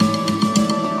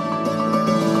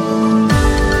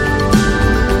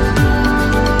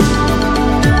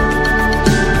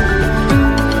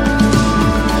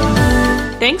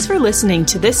Thanks for listening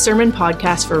to this sermon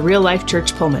podcast for Real Life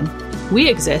Church Pullman. We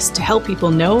exist to help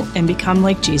people know and become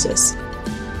like Jesus.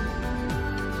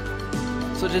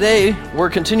 So today, we're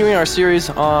continuing our series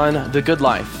on the good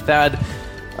life. Thad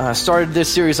started this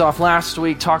series off last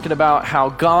week talking about how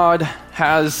God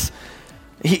has,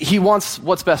 He wants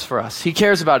what's best for us. He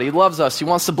cares about it. He loves us. He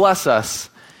wants to bless us.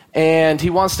 And He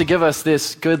wants to give us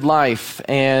this good life.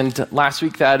 And last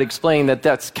week, Thad explained that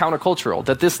that's countercultural,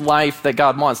 that this life that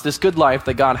God wants, this good life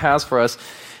that God has for us,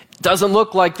 doesn't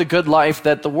look like the good life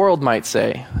that the world might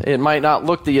say. It might not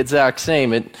look the exact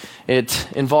same. It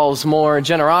involves more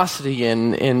generosity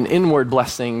and inward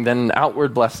blessing than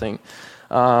outward blessing.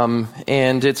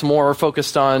 And it's more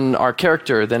focused on our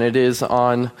character than it is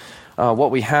on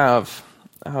what we have.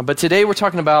 But today we're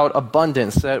talking about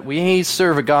abundance, that we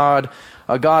serve a God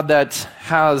that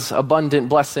has abundant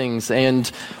blessings and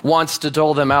wants to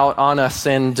dole them out on us.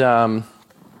 And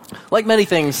like many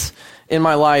things in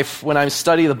my life, when I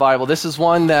study the Bible, this is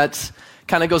one that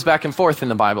kind of goes back and forth in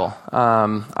the Bible.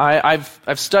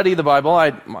 I've studied the Bible.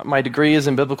 My degree is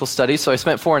in biblical studies, so I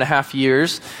spent 4.5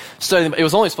 years studying. It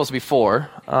was only supposed to be 4,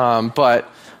 but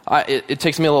it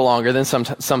takes me a little longer than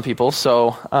some people.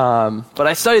 So, but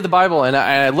I studied the Bible and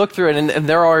I looked through it, and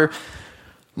there are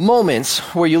moments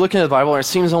where you look into the Bible and it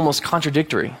seems almost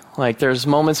contradictory. Like there's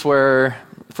moments where,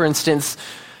 for instance,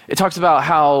 it talks about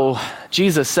how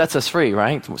Jesus sets us free,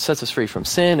 right? Sets us free from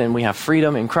sin, and we have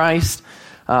freedom in Christ.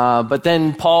 But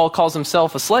then Paul calls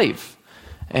himself a slave.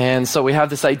 And so we have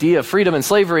this idea of freedom and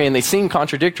slavery, and they seem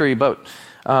contradictory, but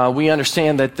we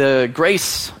understand that the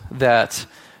grace that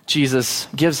Jesus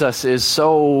gives us is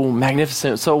so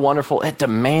magnificent, so wonderful, it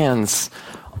demands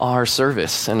our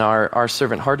service and our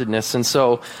servant-heartedness. And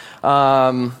so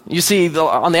you see,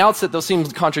 on the outset, those seem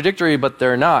contradictory, but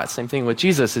they're not. Same thing with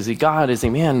Jesus. Is he God? Is he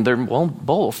man? They're, well,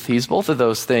 both. He's both of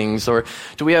those things. Or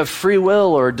do we have free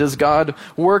will, or does God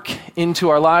work into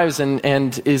our lives,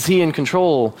 and is he in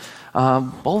control?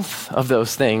 Both of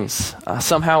those things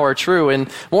somehow are true.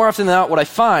 And more often than not, what I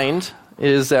find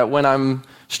is that when I'm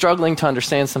struggling to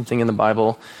understand something in the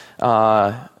Bible,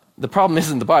 the problem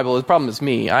isn't the Bible, the problem is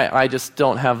me. I just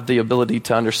don't have the ability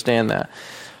to understand that.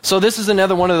 So this is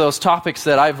another one of those topics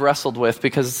that I've wrestled with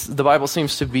because the Bible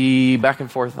seems to be back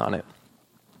and forth on it.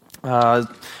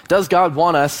 Does God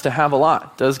want us to have a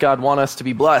lot? Does God want us to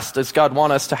be blessed? Does God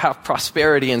want us to have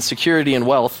prosperity and security and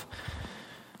wealth?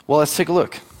 Well, let's take a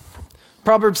look.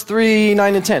 Proverbs 3,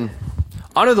 9 and 10.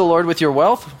 Honor the Lord with your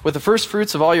wealth, with the first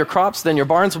fruits of all your crops, then your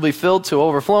barns will be filled to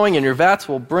overflowing and your vats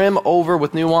will brim over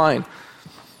with new wine.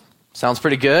 Sounds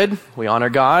pretty good. We honor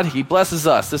God. He blesses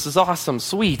us. This is awesome,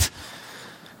 sweet.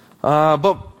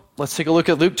 But let's take a look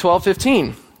at Luke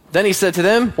 12:15. Then he said to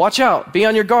them, watch out, be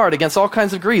on your guard against all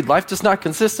kinds of greed. Life does not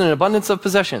consist in an abundance of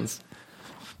possessions.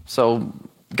 So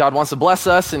God wants to bless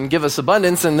us and give us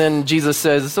abundance, and then Jesus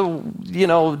says,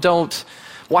 don't,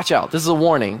 watch out. This is a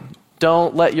warning.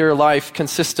 Don't let your life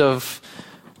consist of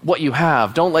what you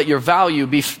have. Don't let your value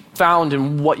be found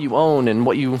in what you own and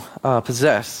what you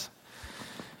possess.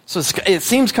 So it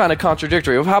seems kind of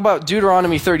contradictory. How about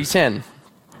Deuteronomy 30:10?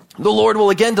 The Lord will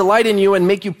again delight in you and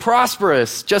make you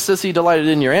prosperous, just as he delighted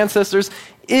in your ancestors,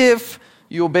 if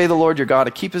you obey the Lord your God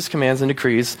to keep his commands and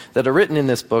decrees that are written in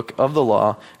this book of the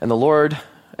law,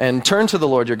 and turn to the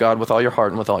Lord your God with all your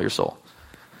heart and with all your soul.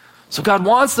 So God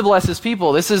wants to bless his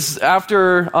people. This is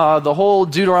after the whole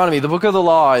Deuteronomy, the book of the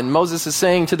law, and Moses is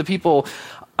saying to the people,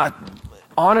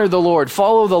 honor the Lord,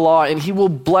 follow the law, and he will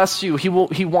bless you. He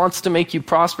wants to make you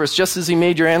prosperous, just as he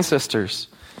made your ancestors.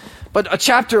 But a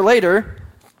chapter later,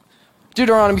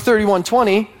 Deuteronomy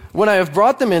 31:20, when I have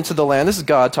brought them into the land, this is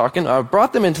God talking, I have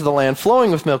brought them into the land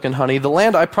flowing with milk and honey, the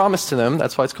land I promised to them,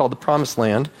 that's why it's called the promised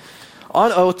land,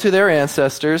 on oath to their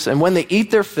ancestors, and when they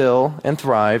eat their fill and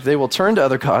thrive, they will turn to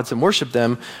other gods and worship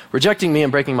them, rejecting me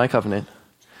and breaking my covenant.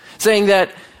 Saying that,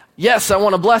 yes, I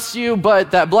want to bless you,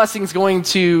 but that blessing is going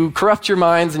to corrupt your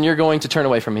minds and you're going to turn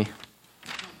away from me.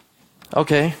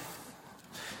 Okay.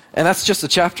 And that's just a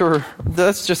chapter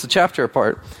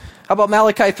apart. How about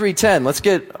Malachi 3:10? Let's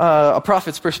get a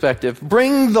prophet's perspective.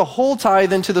 Bring the whole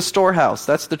tithe into the storehouse,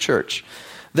 that's the church,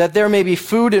 that there may be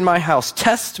food in my house.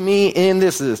 Test me in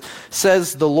this,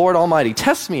 says the Lord Almighty.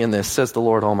 Test me in this, says the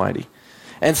Lord Almighty.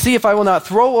 And see if I will not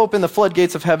throw open the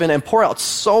floodgates of heaven and pour out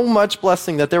so much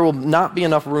blessing that there will not be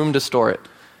enough room to store it.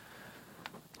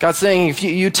 God's saying, if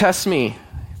you test me,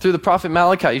 through the prophet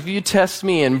Malachi, if you test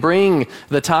me and bring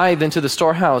the tithe into the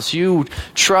storehouse, you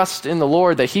trust in the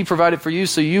Lord that he provided for you,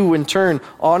 so you in turn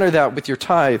honor that with your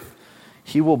tithe,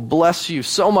 he will bless you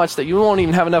so much that you won't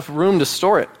even have enough room to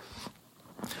store it.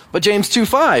 But James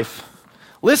 2:5,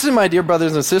 Listen, my dear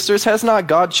brothers and sisters, has not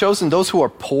God chosen those who are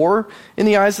poor in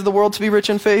the eyes of the world to be rich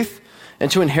in faith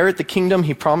and to inherit the kingdom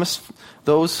he promised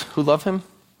those who love him?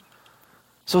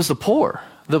 So it's the poor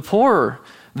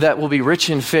that will be rich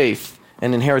in faith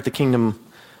and inherit the kingdom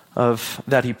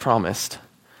that he promised.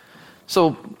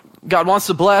 So God wants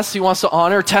to bless, he wants to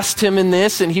honor, test him in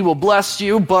this, and he will bless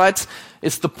you, but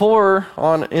it's the poor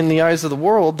in the eyes of the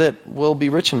world that will be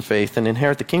rich in faith and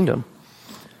inherit the kingdom.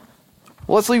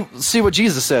 Well, let's see what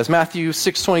Jesus says. Matthew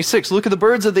 6:26. Look at the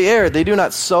birds of the air. They do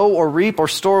not sow or reap or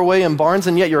store away in barns,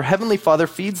 and yet your heavenly Father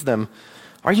feeds them.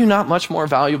 Are you not much more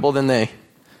valuable than they?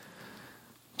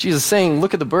 Jesus is saying,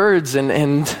 look at the birds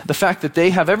and the fact that they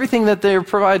have everything that they're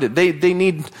provided. They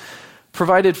need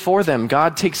provided for them.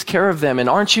 God takes care of them. And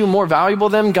aren't you more valuable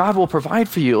than them? God will provide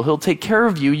for you. He'll take care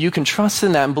of you. You can trust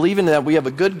in that and believe in that we have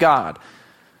a good God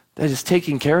that is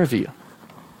taking care of you.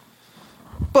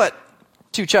 But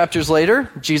 2 chapters later,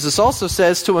 Jesus also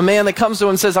says to a man that comes to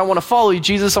him and says, I want to follow you,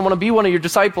 Jesus. I want to be one of your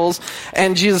disciples.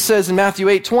 And Jesus says in Matthew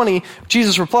 8:20,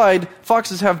 Jesus replied,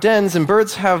 foxes have dens and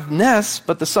birds have nests,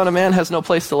 but the Son of Man has no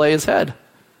place to lay his head.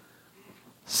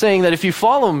 Saying that if you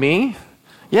follow me,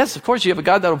 yes, of course you have a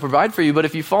God that will provide for you, but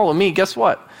if you follow me, guess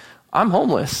what? I'm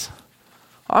homeless.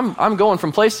 I'm going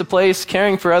from place to place,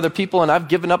 caring for other people, and I've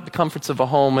given up the comforts of a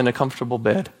home and a comfortable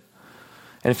bed.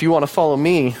 And if you want to follow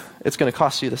me, it's going to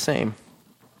cost you the same.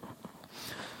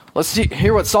 Let's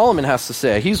hear what Solomon has to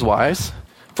say. He's wise.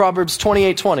 Proverbs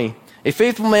 28:20. A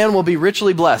faithful man will be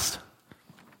richly blessed.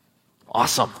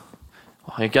 Awesome.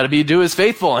 Well, you got to do as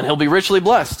faithful, and he'll be richly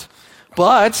blessed.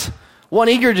 But one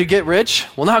eager to get rich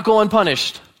will not go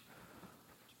unpunished.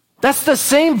 That's the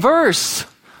same verse.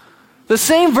 The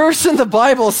same verse in the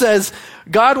Bible says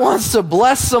God wants to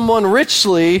bless someone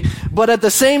richly, but at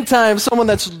the same time, someone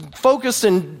that's focused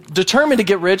and determined to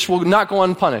get rich will not go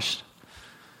unpunished.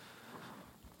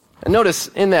 And notice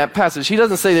in that passage, he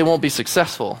doesn't say they won't be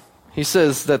successful. He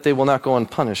says that they will not go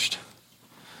unpunished.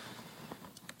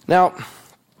 Now,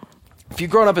 if you've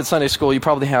grown up in Sunday school, you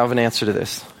probably have an answer to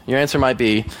this. Your answer might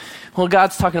be, well,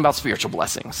 God's talking about spiritual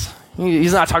blessings.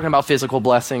 He's not talking about physical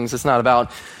blessings. It's not about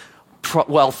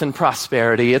wealth and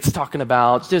prosperity. It's talking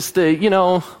about just the,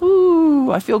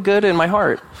 I feel good in my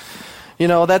heart.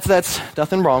 That's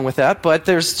nothing wrong with that, but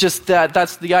there's just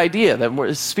that's the idea that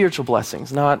we're spiritual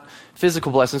blessings, not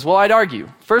physical blessings. Well, I'd argue,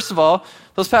 first of all,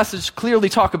 those passages clearly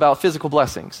talk about physical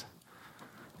blessings.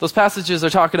 Those passages are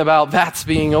talking about vats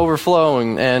being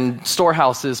overflowing and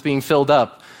storehouses being filled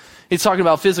up. He's talking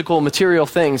about physical, material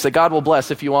things that God will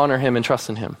bless if you honor him and trust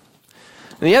in him.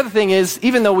 And the other thing is,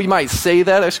 even though we might say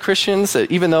that as Christians,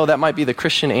 even though that might be the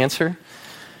Christian answer,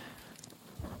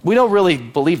 we don't really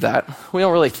believe that. We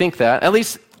don't really think that. At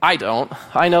least I don't.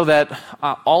 I know that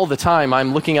all the time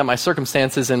I'm looking at my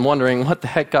circumstances and wondering what the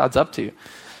heck God's up to.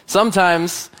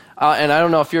 Sometimes, and I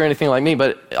don't know if you're anything like me,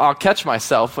 but I'll catch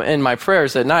myself in my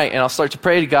prayers at night and I'll start to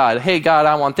pray to God, hey God,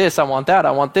 I want this, I want that,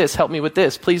 I want this, help me with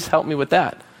this, please help me with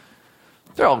that.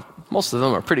 Most of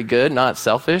them are pretty good, not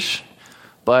selfish,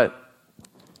 but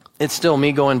it's still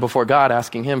me going before God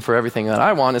asking him for everything that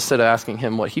I want instead of asking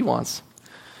him what he wants.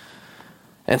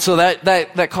 And so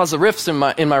that causes rifts in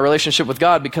my relationship with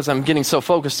God because I'm getting so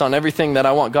focused on everything that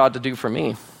I want God to do for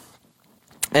me.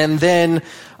 And then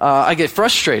I get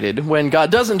frustrated when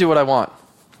God doesn't do what I want.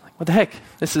 Like, what the heck?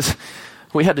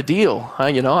 We had a deal.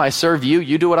 I serve you,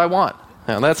 you do what I want.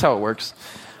 Now, that's how it works.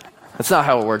 That's not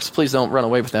how it works. Please don't run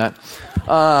away with that.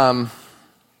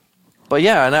 But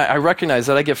yeah, and I recognize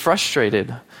that I get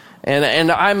frustrated.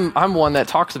 And I'm one that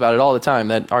talks about it all the time,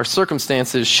 that our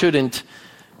circumstances shouldn't,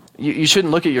 you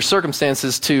shouldn't look at your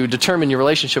circumstances to determine your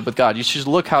relationship with God. You should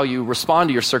look how you respond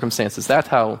to your circumstances. That's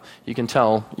how you can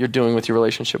tell you're doing with your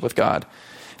relationship with God.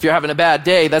 If you're having a bad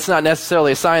day, that's not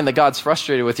necessarily a sign that God's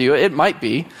frustrated with you. It might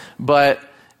be, but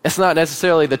it's not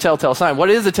necessarily the telltale sign.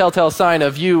 What is the telltale sign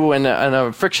of you and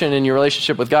a friction in your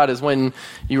relationship with God is when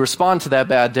you respond to that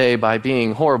bad day by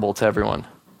being horrible to everyone.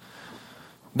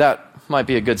 That might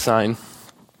be a good sign.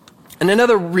 And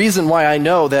another reason why I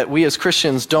know that we as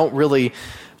Christians don't really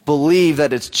believe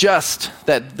that it's just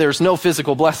that there's no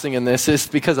physical blessing in this is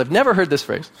because I've never heard this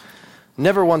phrase.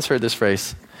 Never once heard this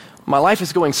phrase. My life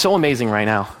is going so amazing right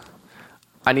now.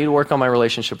 I need to work on my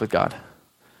relationship with God.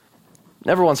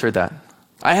 Never once heard that.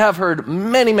 I have heard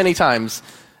many, many times,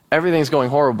 everything's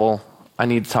going horrible. I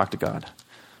need to talk to God.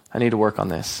 I need to work on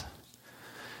this.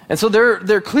 And so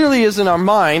there clearly is in our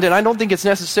mind, and I don't think it's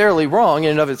necessarily wrong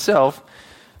in and of itself,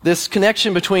 this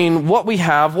connection between what we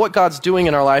have, what God's doing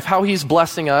in our life, how he's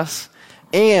blessing us,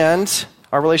 and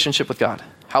our relationship with God,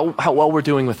 how well we're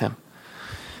doing with him.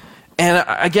 And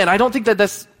again, I don't think that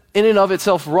that's in and of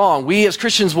itself wrong. We as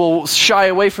Christians will shy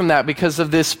away from that because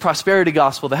of this prosperity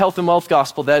gospel, the health and wealth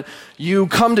gospel, that you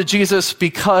come to Jesus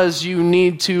because you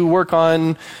need to work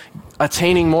on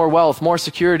attaining more wealth, more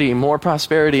security, more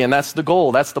prosperity, and that's the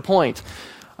goal, that's the point.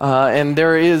 And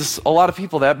there is a lot of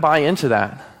people that buy into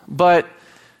that. But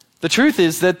the truth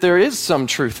is that there is some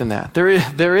truth in that.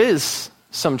 There is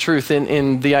some truth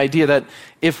in the idea that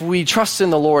if we trust in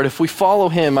the Lord, if we follow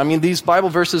Him, I mean, these Bible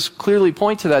verses clearly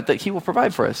point to that He will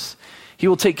provide for us. He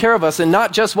will take care of us, and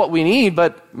not just what we need,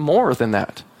 but more than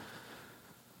that.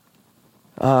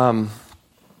 And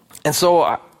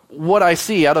so what I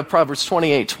see out of Proverbs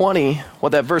 28:20,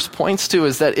 what that verse points to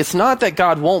is that it's not that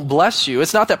God won't bless you.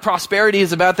 It's not that prosperity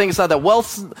is a bad thing. It's not that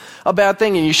wealth's a bad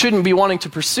thing and you shouldn't be wanting to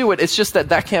pursue it. It's just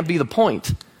that can't be the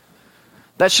point.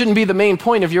 That shouldn't be the main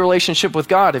point of your relationship with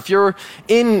God. If you're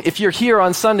here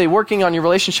on Sunday working on your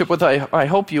relationship with, I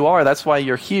hope you are, that's why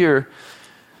you're here,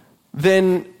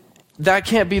 then that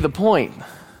can't be the point.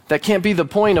 That can't be the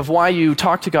point of why you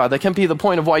talk to God. That can't be the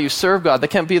point of why you serve God. That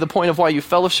can't be the point of why you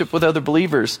fellowship with other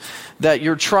believers, that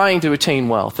you're trying to attain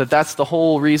wealth, that's the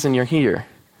whole reason you're here.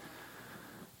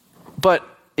 But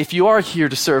if you are here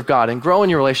to serve God and grow in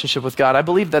your relationship with God, I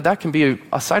believe that can be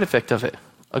a side effect of it,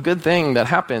 a good thing that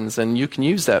happens, and you can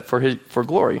use that for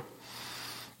glory.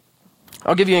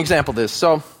 I'll give you an example of this.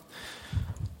 So,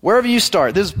 wherever you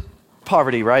start, this is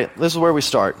poverty, right? This is where we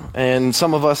start. And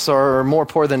some of us are more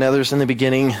poor than others in the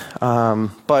beginning,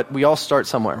 but we all start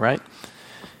somewhere, right?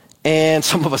 And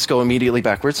some of us go immediately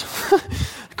backwards.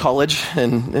 College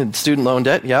and student loan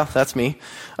debt, yeah, that's me.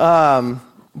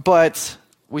 But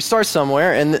we start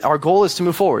somewhere, and our goal is to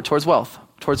move forward towards wealth,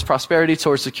 towards prosperity,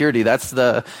 towards security. That's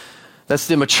the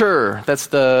mature, that's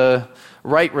the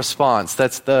right response,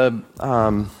 that's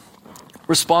the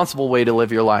responsible way to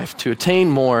live your life, to attain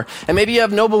more. And maybe you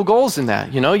have noble goals in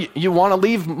that. You want to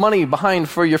leave money behind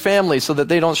for your family so that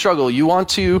they don't struggle. You want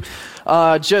to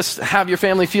just have your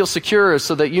family feel secure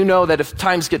so that you know that if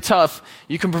times get tough,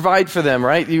 you can provide for them,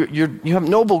 right? You have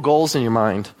noble goals in your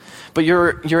mind. But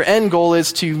your end goal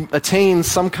is to attain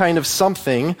some kind of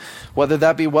something, whether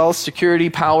that be wealth, security,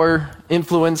 power,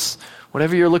 influence,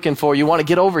 whatever you're looking for. You want to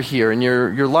get over here, and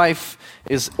your life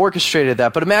is orchestrated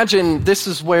that. But imagine this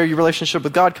is where your relationship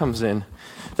with God comes in,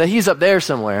 that He's up there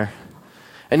somewhere.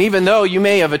 And even though you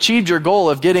may have achieved your goal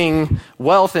of getting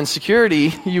wealth and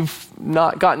security, you've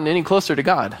not gotten any closer to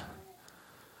God.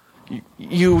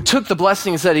 You took the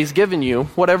blessings that He's given you,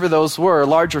 whatever those were,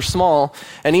 large or small,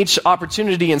 and each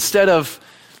opportunity, instead of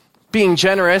being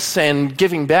generous and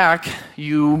giving back,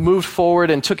 you moved forward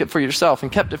and took it for yourself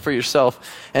and kept it for yourself.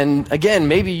 And again,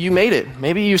 maybe you made it.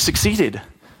 Maybe you succeeded,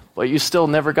 but you still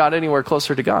never got anywhere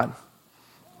closer to God.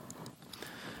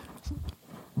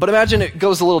 But imagine it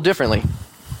goes a little differently.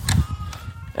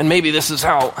 And maybe this is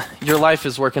how your life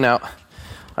is working out.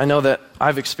 I know that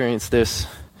I've experienced this.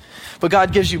 But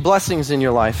God gives you blessings in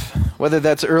your life, whether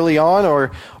that's early on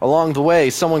or along the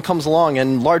way. Someone comes along,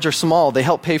 and large or small, they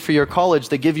help pay for your college.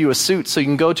 They give you a suit so you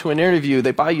can go to an interview. They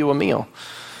buy you a meal.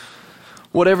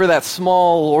 Whatever that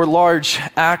small or large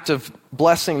act of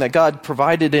blessing that God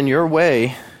provided in your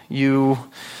way, you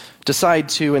decide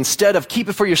to, instead of keep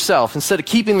it for yourself, instead of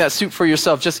keeping that suit for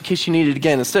yourself just in case you need it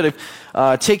again, instead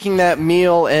of taking that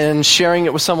meal and sharing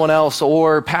it with someone else,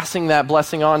 or passing that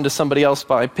blessing on to somebody else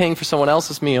by paying for someone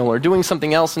else's meal, or doing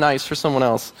something else nice for someone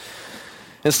else,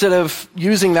 instead of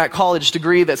using that college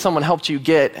degree that someone helped you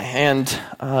get and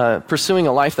pursuing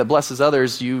a life that blesses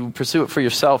others, you pursue it for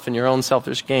yourself and your own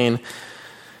selfish gain.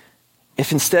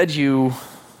 If instead you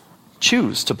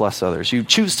choose to bless others, you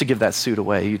choose to give that suit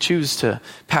away, you choose to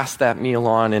pass that meal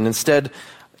on, and instead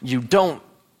you don't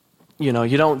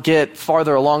get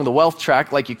farther along the wealth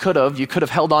track like you could have. You could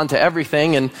have held on to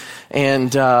everything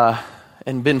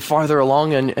and been farther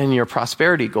along in your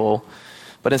prosperity goal,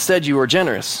 but instead you were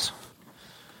generous.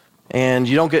 And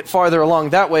you don't get farther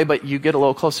along that way, but you get a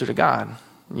little closer to God.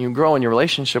 You grow in your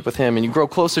relationship with Him, and you grow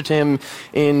closer to Him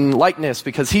in likeness,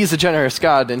 because He's a generous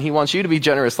God, and He wants you to be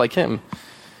generous like Him.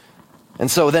 And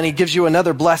so then He gives you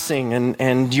another blessing,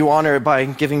 and you honor it by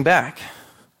giving back.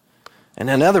 And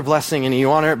another blessing, and you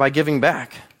honor it by giving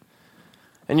back.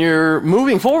 And you're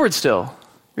moving forward still.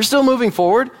 You're still moving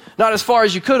forward. Not as far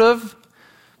as you could have,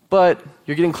 but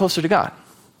you're getting closer to God.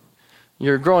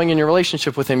 You're growing in your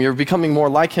relationship with Him. You're becoming more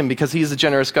like Him because He's a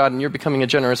generous God, and you're becoming a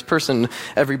generous person.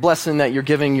 Every blessing that you're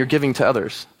giving to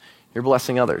others. You're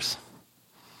blessing others.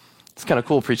 It's kind of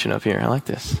cool preaching up here. I like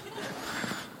this.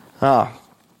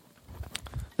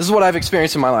 This is what I've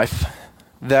experienced in my life,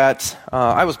 that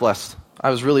I was blessed. I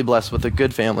was really blessed with a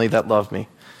good family that loved me.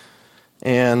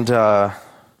 And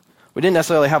we didn't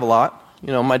necessarily have a lot,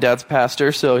 My dad's a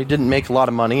pastor, so he didn't make a lot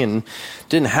of money and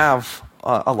didn't have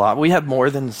a lot. We had more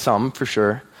than some, for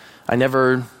sure. I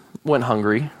never went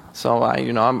hungry, so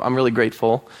I'm really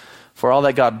grateful for all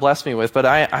that God blessed me with. But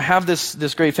I have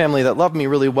this great family that loved me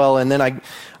really well, and then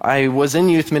I was in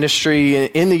the youth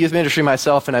ministry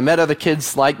myself, and I met other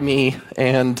kids like me,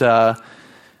 and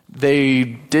they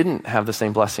didn't have the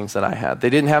same blessings that I had. They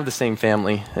didn't have the same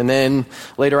family. And then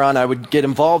later on, I would get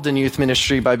involved in youth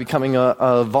ministry by becoming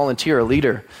a volunteer, a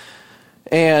leader.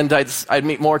 And I'd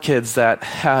meet more kids that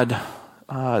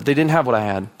they didn't have what I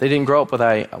had. They didn't grow up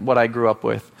with what I grew up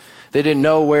with. They didn't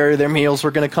know where their meals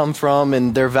were going to come from,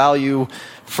 and their value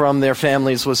from their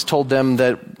families was told them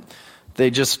that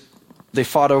they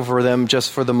fought over them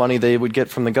just for the money they would get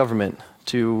from the government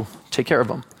to take care of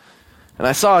them. And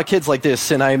I saw kids like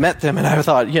this, and I met them, and I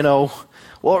thought,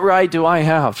 what right do I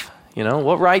have?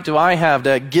 What right do I have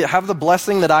to have the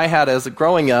blessing that I had as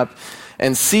growing up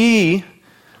and see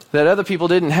that other people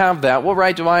didn't have that? What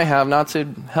right do I have not to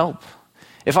help?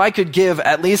 If I could give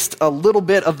at least a little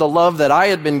bit of the love that I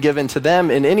had been given to them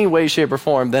in any way, shape, or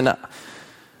form, then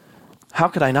how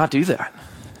could I not do that?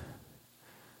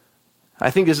 I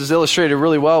think this is illustrated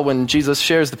really well when Jesus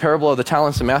shares the parable of the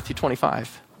talents in Matthew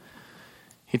 25.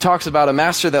 He talks about a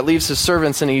master that leaves his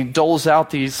servants, and he doles out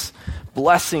these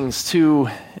blessings to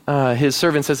his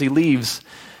servants as he leaves.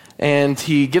 And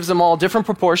he gives them all different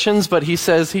proportions, but he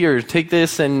says, here, take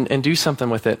this and do something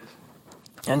with it.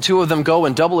 And two of them go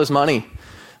and double his money.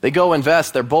 They go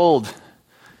invest, they're bold,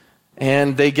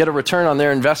 and they get a return on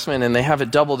their investment, and they have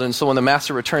it doubled. And so when the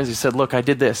master returns, he said, look, I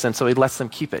did this. And so he lets them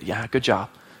keep it. Yeah, good job.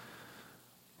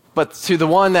 But to the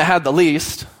one that had the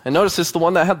least, and notice it's the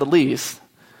one that had the least,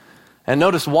 and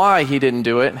notice why he didn't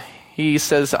do it. He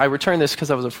says, I returned this because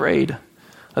I was afraid. I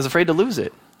was afraid to lose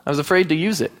it. I was afraid to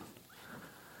use it.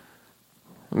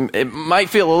 It might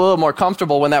feel a little more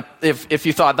comfortable when if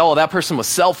you thought, that person was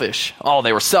selfish. Oh,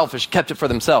 they were selfish, kept it for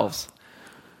themselves.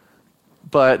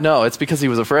 But no, it's because he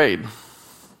was afraid.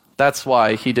 That's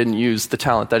why he didn't use the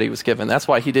talent that he was given. That's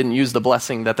why he didn't use the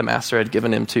blessing that the master had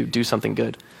given him to do something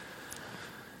good.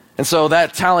 And so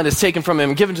that talent is taken from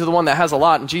him, given to the one that has a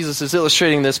lot. And Jesus is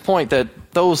illustrating this point that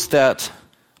those that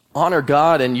honor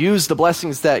God and use the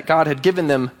blessings that God had given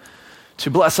them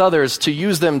to bless others, to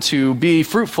use them to be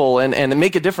fruitful and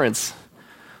make a difference,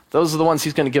 those are the ones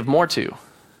he's going to give more to.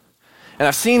 And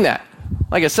I've seen that.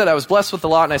 Like I said, I was blessed with a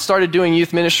lot, and I started doing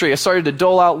youth ministry. I started to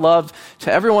dole out love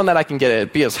to everyone that I can get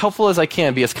it, be as helpful as I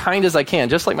can, be as kind as I can,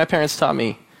 just like my parents taught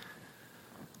me.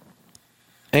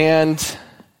 And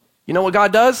you know what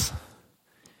God does?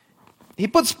 He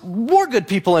puts more good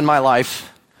people in my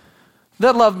life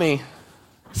that love me.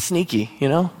 Sneaky,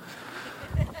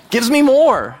 Gives me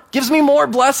more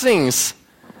blessings.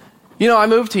 I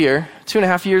moved here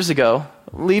 2.5 years ago,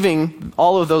 leaving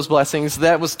all of those blessings.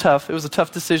 That was tough. It was a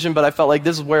tough decision, but I felt like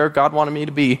this is where God wanted me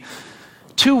to be.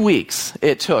 2 weeks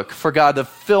it took for God to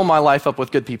fill my life up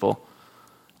with good people.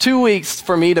 2 weeks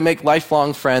for me to make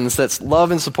lifelong friends that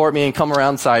love and support me and come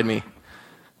around side me.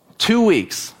 2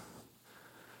 weeks.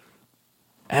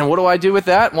 And what do I do with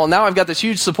that? Well, now I've got this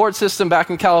huge support system back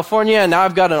in California, and now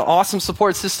I've got an awesome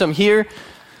support system here.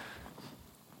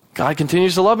 God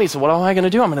continues to love me, so what am I going to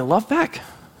do? I'm going to love back.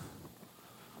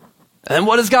 And then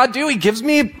what does God do? He gives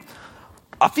me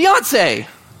a fiance.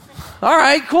 All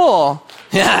right, cool.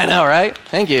 Yeah, I know, right?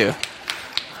 Thank you.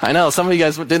 I know, some of you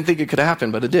guys didn't think it could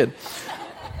happen, but it did.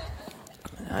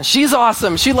 She's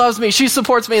awesome. She loves me. She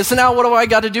supports me. And so now what do I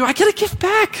got to do? I got to give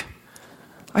back.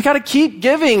 I got to keep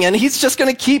giving, and he's just going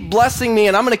to keep blessing me,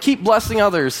 and I'm going to keep blessing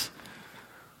others.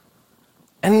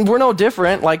 And we're no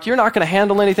different. Like, you're not going to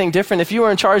handle anything different. If you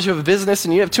are in charge of a business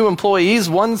and you have 2 employees,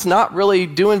 one's not really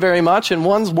doing very much, and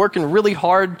one's working really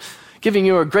hard, giving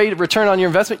you a great return on your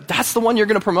investment, that's the one you're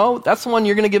going to promote. That's the one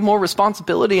you're going to give more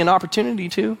responsibility and opportunity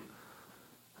to.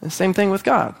 And same thing with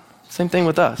God. Same thing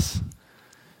with us.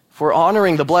 If we're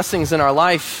honoring the blessings in our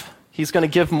life, he's going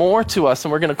to give more to us,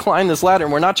 and we're going to climb this ladder,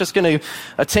 and we're not just going to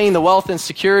attain the wealth and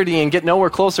security and get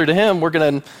nowhere closer to him. We're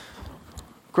going to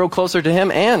grow closer to him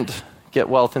and get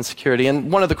wealth and security.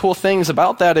 And one of the cool things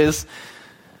about that is,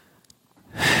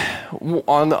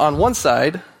 on one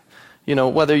side,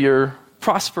 whether you're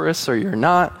prosperous or you're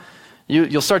not,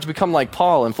 you'll start to become like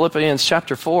Paul in Philippians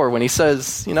chapter 4 when he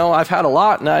says, I've had a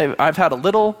lot and I've had a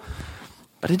little,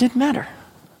 but it didn't matter.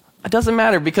 It doesn't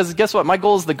matter, because guess what? My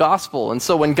goal is the gospel. And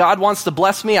so when God wants to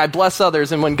bless me, I bless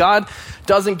others. And when God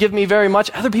doesn't give me very much,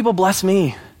 other people bless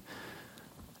me.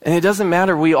 And it doesn't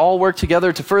matter. We all work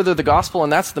together to further the gospel,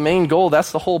 and that's the main goal.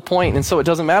 That's the whole point. And so it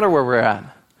doesn't matter where we're at.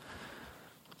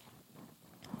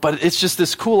 But it's just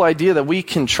this cool idea that we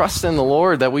can trust in the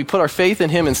Lord, that we put our faith in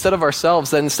him instead of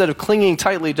ourselves, that instead of clinging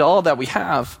tightly to all that we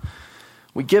have,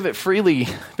 we give it freely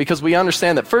because we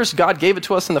understand that first, God gave it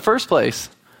to us in the first place.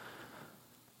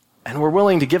 And we're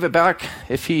willing to give it back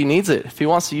if he needs it, if he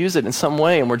wants to use it in some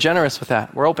way, and we're generous with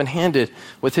that. We're open-handed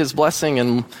with his blessing,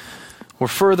 and we're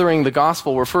furthering the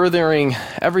gospel. We're furthering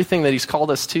everything that he's called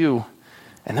us to.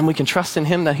 And then we can trust in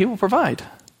him that he will provide.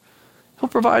 He'll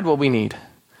provide what we need.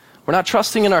 We're not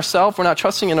trusting in ourselves. We're not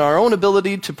trusting in our own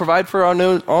ability to provide for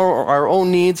our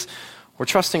own needs. We're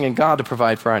trusting in God to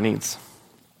provide for our needs.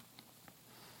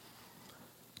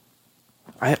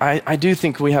 I do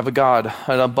think we have a God,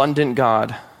 an abundant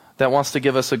God, that wants to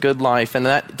give us a good life, and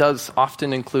that does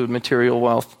often include material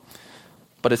wealth.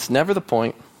 But it's never the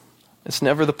point. It's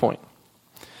never the point.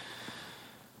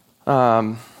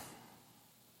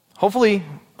 Hopefully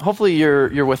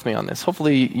you're with me on this.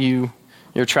 Hopefully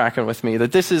you're tracking with me.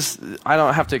 That this is, I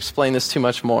don't have to explain this too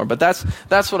much more, but that's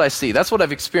what I see. That's what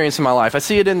I've experienced in my life. I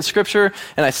see it in Scripture,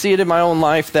 and I see it in my own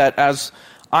life, that as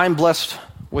I'm blessed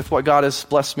with what God has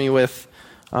blessed me with,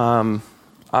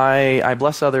 I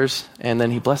bless others, and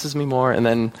then he blesses me more, and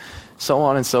then so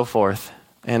on and so forth.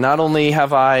 And not only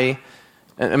am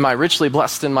I richly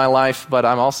blessed in my life, but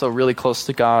I'm also really close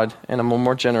to God, and I'm a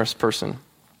more generous person.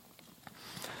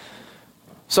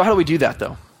 So how do we do that,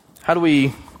 though? How do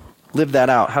we live that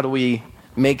out? How do we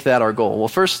make that our goal? Well,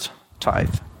 first,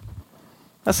 tithe.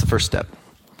 That's the first step.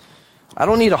 I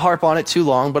don't need to harp on it too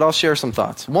long, but I'll share some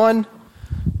thoughts. One,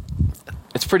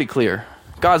 it's pretty clear.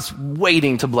 God's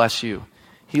waiting to bless you.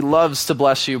 He loves to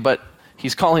bless you, but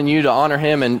he's calling you to honor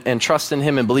him and trust in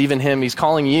him and believe in him. He's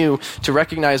calling you to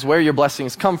recognize where your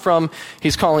blessings come from.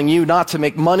 He's calling you not to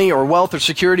make money or wealth or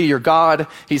security your God.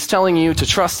 He's telling you to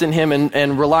trust in him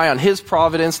and rely on his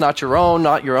providence, not your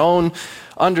own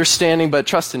understanding, but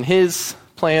trust in his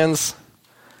plans.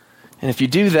 And if you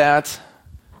do that,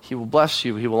 he will bless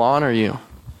you. He will honor you.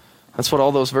 That's what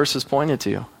all those verses pointed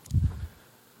to.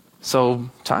 So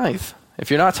tithe. If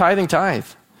you're not tithing, tithe.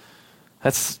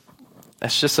 That's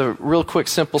just a real quick,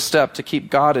 simple step to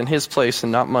keep God in his place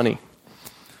and not money.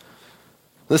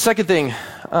 The second thing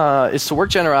is to work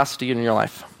generosity in your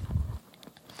life.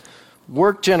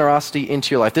 Work generosity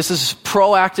into your life. This is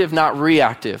proactive, not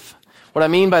reactive. What I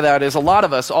mean by that is a lot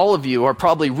of us, all of you, are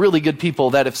probably really good people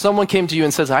that if someone came to you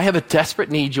and says, I have a desperate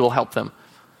need, you will help them.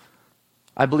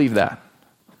 I believe that.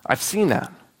 I've seen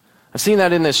that. I've seen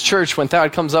that in this church when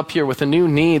Thad comes up here with a new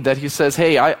need that he says,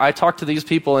 hey, I talked to these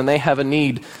people and they have a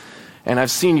need, and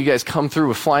I've seen you guys come through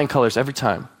with flying colors every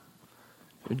time.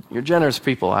 You're generous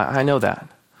people. I know that.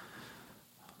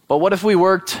 But what if we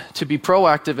worked to be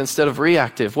proactive instead of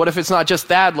reactive? What if it's not just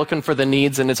Thad looking for the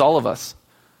needs and it's all of us?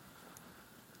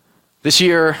 This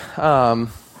year,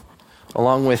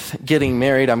 along with getting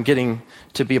married, I'm getting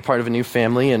to be a part of a new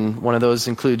family, and one of those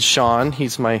includes Sean.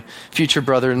 He's my future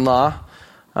brother-in-law.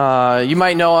 You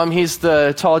might know him. He's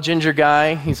the tall ginger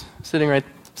guy. He's sitting right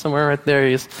somewhere right there.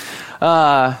 He is.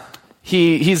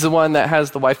 He's the one that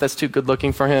has the wife that's too good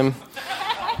looking for him.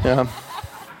 Yeah.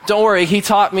 Don't worry, he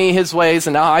taught me his ways,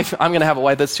 and now I'm going to have a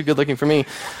wife that's too good looking for me.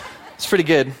 It's pretty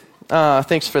good.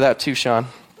 Thanks for that too, Sean.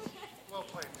 Well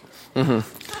played.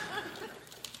 Mm-hmm.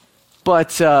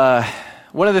 But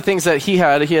one of the things that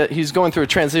he's going through a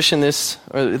transition this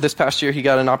past year. He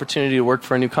got an opportunity to work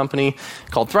for a new company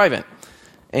called Thrivent.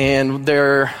 And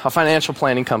they're a financial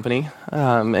planning company,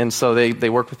 and so they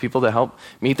work with people to help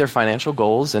meet their financial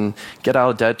goals and get out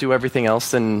of debt, do everything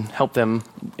else, and help them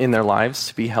in their lives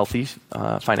to be healthy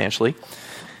financially.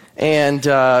 And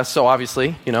so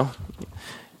obviously,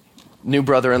 new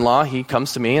brother-in-law, he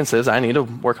comes to me and says, I need to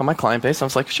work on my client base. I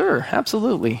was like, sure,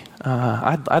 absolutely.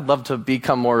 I'd love to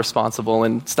become more responsible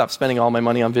and stop spending all my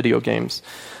money on video games.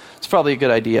 It's probably a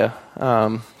good idea.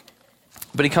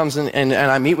 But he comes in and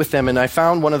I meet with them, and I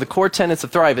found one of the core tenets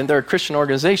of Thrive, and they're a Christian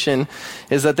organization,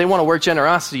 is that they want to work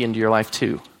generosity into your life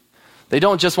too. They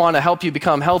don't just want to help you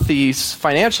become healthy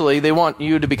financially, they want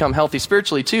you to become healthy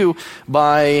spiritually too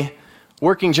by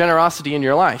working generosity in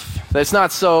your life. That's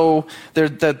not so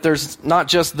that there's not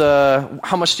just the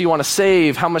how much do you want to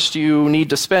save, how much do you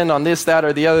need to spend on this, that,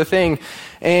 or the other thing,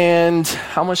 and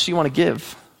how much do you want to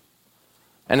give.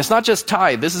 And it's not just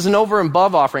tithe. This is an over and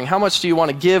above offering. How much do you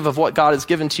want to give of what God has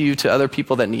given to you to other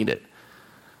people that need it?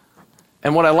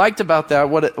 And what I liked about that,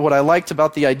 what I liked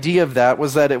about the idea of that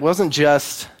was that it wasn't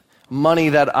just money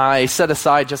that I set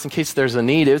aside just in case there's a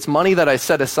need. It's money that I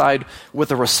set aside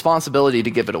with a responsibility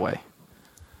to give it away.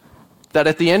 That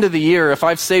at the end of the year, if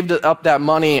I've saved up that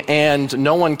money and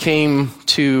no one came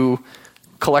to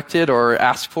collect it or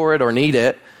ask for it or need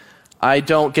it, I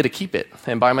don't get to keep it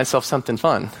and buy myself something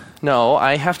fun. No,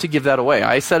 I have to give that away.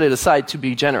 I set it aside to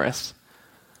be generous.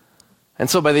 And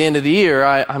so by the end of the year,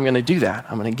 I'm going to do that.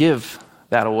 I'm going to give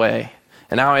that away.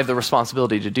 And now I have the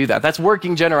responsibility to do that. That's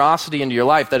working generosity into your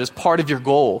life. That is part of your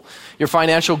goal. Your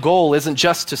financial goal isn't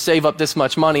just to save up this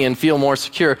much money and feel more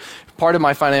secure. Part of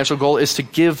my financial goal is to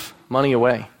give money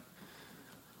away.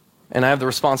 And I have the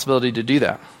responsibility to do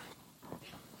that.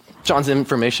 John's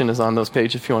information is on those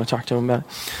pages if you want to talk to him about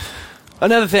it.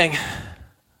 Another thing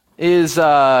is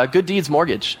Good Deeds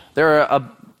Mortgage. They're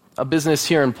a business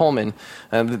here in Pullman.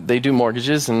 They do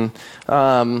mortgages and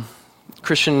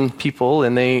Christian people,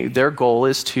 and their goal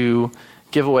is to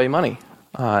give away money.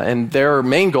 And their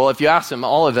main goal, if you ask them,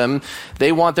 all of them,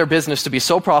 they want their business to be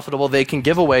so profitable they can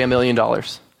give away $1 million.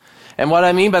 And what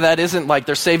I mean by that isn't like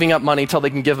they're saving up money till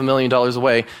they can give $1 million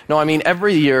away. No, I mean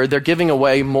every year they're giving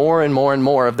away more and more and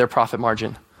more of their profit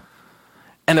margin.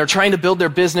 And they're trying to build their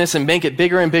business and make it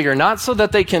bigger and bigger, not so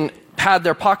that they can pad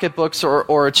their pocketbooks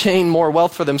or attain more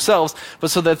wealth for themselves, but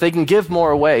so that they can give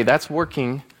more away. That's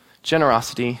working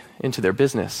generosity into their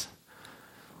business.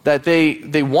 That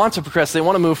they want to progress, they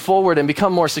want to move forward and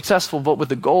become more successful, but with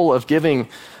the goal of giving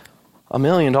 $1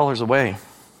 million away.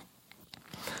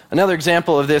 Another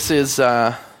example of this is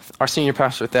our senior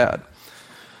pastor, Thad.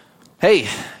 Hey,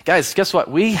 guys, guess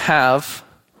what? We have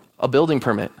a building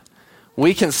permit.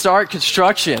 We can start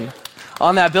construction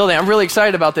on that building. I'm really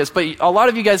excited about this, but a lot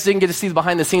of you guys didn't get to see the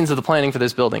behind the scenes of the planning for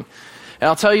this building. And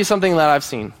I'll tell you something that I've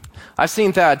seen. I've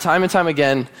seen Thad time and time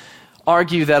again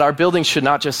argue that our building should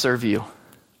not just serve you.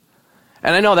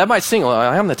 And I know that might seem,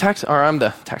 I'm the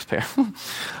taxpayer.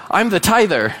 I'm the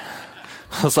tither.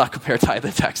 Let's not compare tithe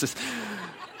and taxes.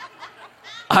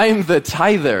 I'm the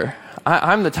tither.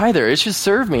 I'm the tither. It should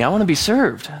serve me. I want to be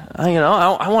served. I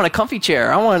want a comfy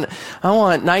chair. I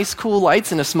want nice, cool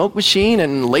lights and a smoke machine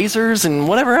and lasers and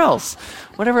whatever else.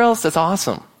 Whatever else that's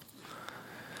awesome.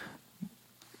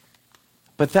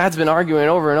 But Thad's been arguing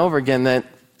over and over again that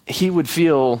he would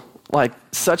feel like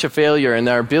such a failure and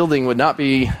our building would not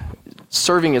be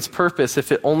serving its purpose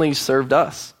if it only served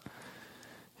us.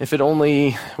 If it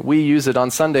only we use it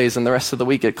on Sundays and the rest of the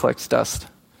week it collects dust.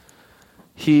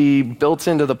 He built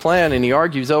into the plan and he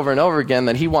argues over and over again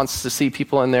that he wants to see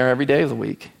people in there every day of the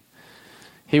week.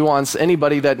 He wants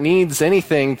anybody that needs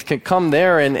anything can come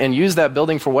there and use that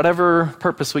building for whatever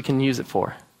purpose we can use it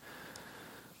for.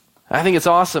 I think it's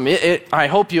awesome. I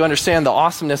hope you understand the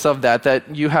awesomeness of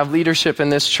that you have leadership in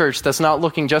this church that's not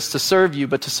looking just to serve you,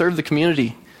 but to serve the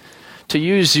community, to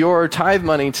use your tithe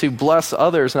money to bless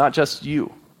others, not just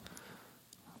you.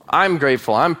 I'm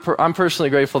grateful. I'm personally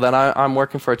grateful that I'm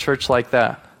working for a church like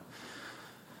that.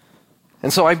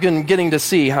 And so I've been getting to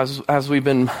see, as we've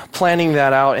been planning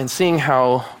that out and seeing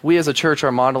how we as a church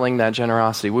are modeling that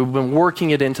generosity. We've been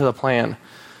working it into the plan.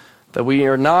 That we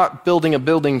are not building a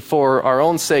building for our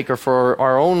own sake or for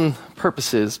our own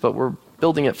purposes, but we're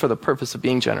building it for the purpose of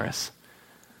being generous.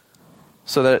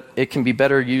 So that it can be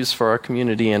better used for our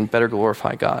community and better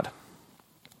glorify God.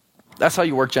 That's how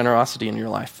you work generosity in your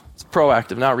life. It's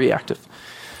proactive, not reactive.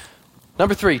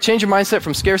 Number 3, change your mindset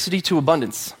from scarcity to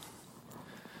abundance.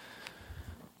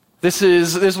 This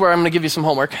is where I'm going to give you some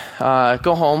homework.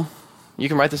 Go home. You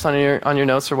can write this on your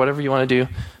notes or whatever you want to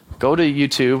do. Go to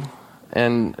YouTube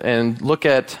and look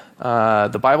at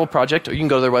the Bible Project, or you can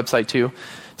go to their website too.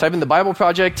 Type in the Bible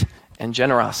Project and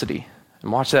generosity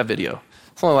and watch that video.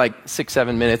 It's only like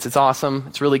 6-7 minutes. It's awesome.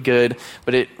 It's really good.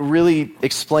 But it really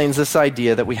explains this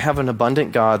idea that we have an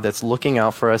abundant God that's looking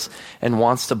out for us and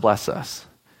wants to bless us.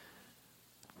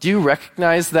 Do you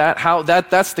recognize that?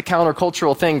 That's the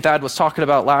countercultural thing Thad was talking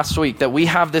about last week, that we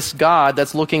have this God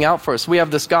that's looking out for us. We have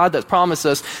this God that promised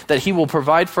us that he will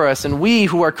provide for us. And we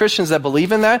who are Christians that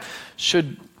believe in that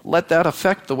should let that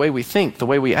affect the way we think, the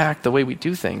way we act, the way we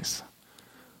do things.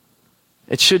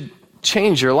 It should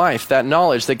change your life, that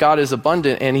knowledge that God is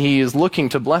abundant and he is looking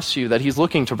to bless you, that he's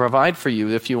looking to provide for you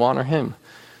if you honor him.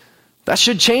 That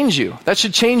should change you. That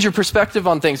should change your perspective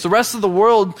on things. The rest of the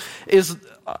world is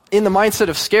in the mindset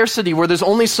of scarcity where there's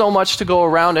only so much to go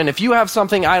around, and if you have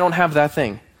something, I don't have that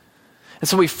thing. And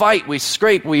so we fight, we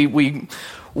scrape, we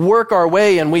work our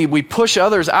way, and we push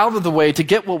others out of the way to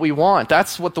get what we want.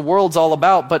 That's what the world's all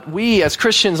about. But we as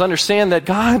Christians understand that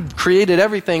God created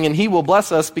everything and he will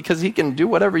bless us because he can do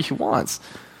whatever he wants.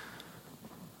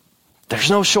 There's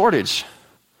no shortage.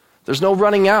 There's no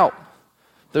running out.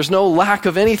 There's no lack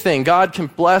of anything. God can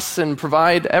bless and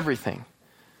provide everything.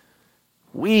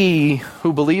 We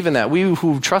who believe in that, we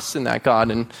who trust in that God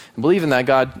and believe in that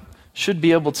God should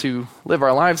be able to live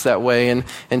our lives that way and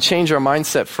change our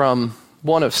mindset from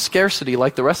one of scarcity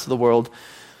like the rest of the world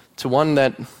to one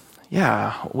that,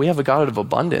 we have a God of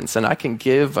abundance and I can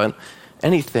give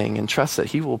anything and trust that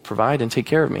he will provide and take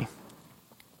care of me.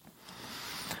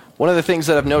 One of the things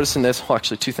that I've noticed in this, well,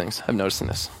 actually two things I've noticed in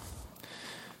this.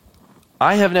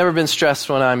 I have never been stressed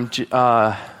when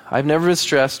I've never been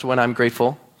stressed when I'm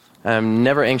grateful. I'm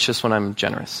never anxious when I'm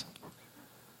generous.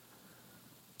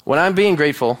 When I'm being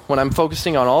grateful, when I'm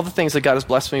focusing on all the things that God has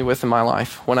blessed me with in my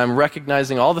life, when I'm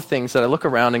recognizing all the things that I look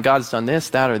around and God's done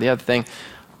this, that, or the other thing,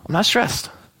 I'm not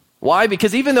stressed. Why?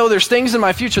 Because even though there's things in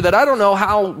my future that I don't know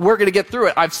how we're going to get through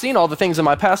it, I've seen all the things in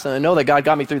my past and I know that God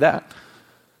got me through that.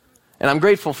 And I'm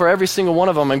grateful for every single one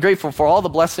of them. I'm grateful for all the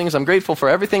blessings. I'm grateful for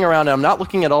everything around it. I'm not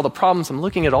looking at all the problems. I'm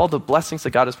looking at all the blessings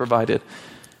that God has provided.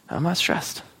 I'm not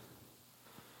stressed.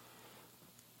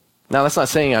 Now, that's not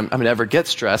saying I'm going to ever get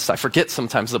stressed. I forget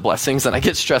sometimes the blessings, and I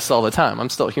get stressed all the time. I'm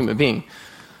still a human being.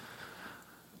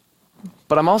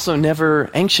 But I'm also never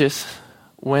anxious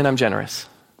when I'm generous.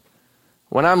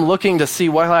 When I'm looking to see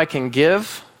what I can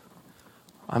give,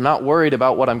 I'm not worried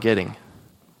about what I'm getting.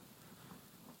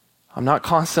 I'm not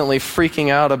constantly freaking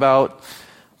out about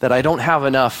that I don't have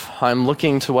enough. I'm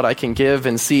looking to what I can give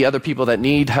and see other people that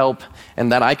need help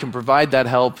and that I can provide that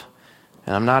help,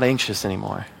 and I'm not anxious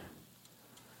anymore.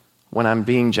 When I'm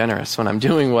being generous, when I'm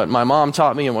doing what my mom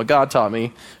taught me and what God taught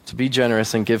me, to be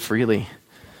generous and give freely,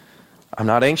 I'm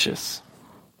not anxious.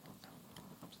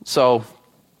 So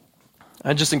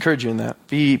I just encourage you in that.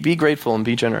 Be grateful and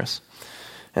be generous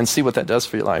and see what that does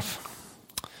for your life.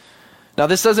 Now,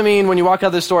 this doesn't mean when you walk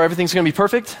out this door, everything's going to be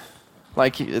perfect.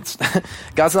 Like,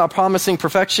 God's not promising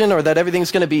perfection or that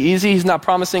everything's going to be easy. He's not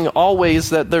promising always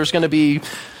that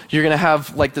you're going to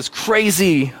have like this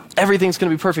crazy, everything's going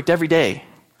to be perfect every day.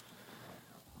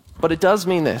 But it does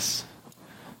mean this,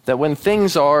 that when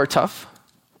things are tough,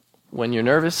 when you're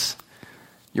nervous,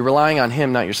 you're relying on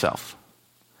him, not yourself.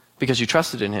 Because you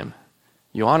trusted in him.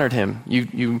 You honored him.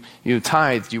 You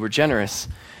tithed. You were generous.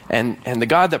 And the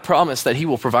God that promised that he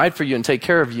will provide for you and take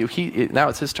care of you, now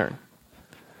it's his turn.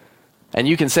 And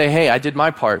you can say, hey, I did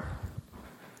my part.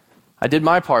 I did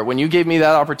my part. When you gave me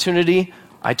that opportunity,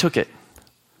 I took it.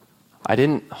 I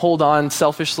didn't hold on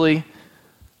selfishly.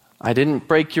 I didn't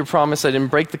break your promise. I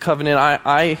didn't break the covenant.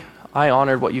 I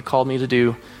honored what you called me to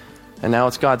do. And now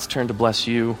it's God's turn to bless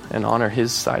you and honor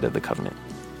his side of the covenant.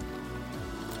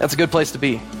 That's a good place to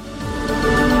be.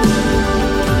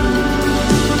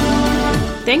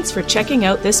 Thanks for checking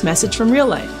out this message from Real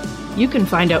Life. You can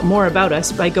find out more about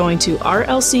us by going to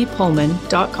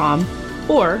rlcpullman.com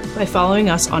or by following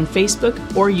us on Facebook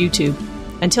or YouTube.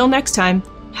 Until next time,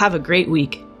 have a great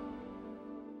week.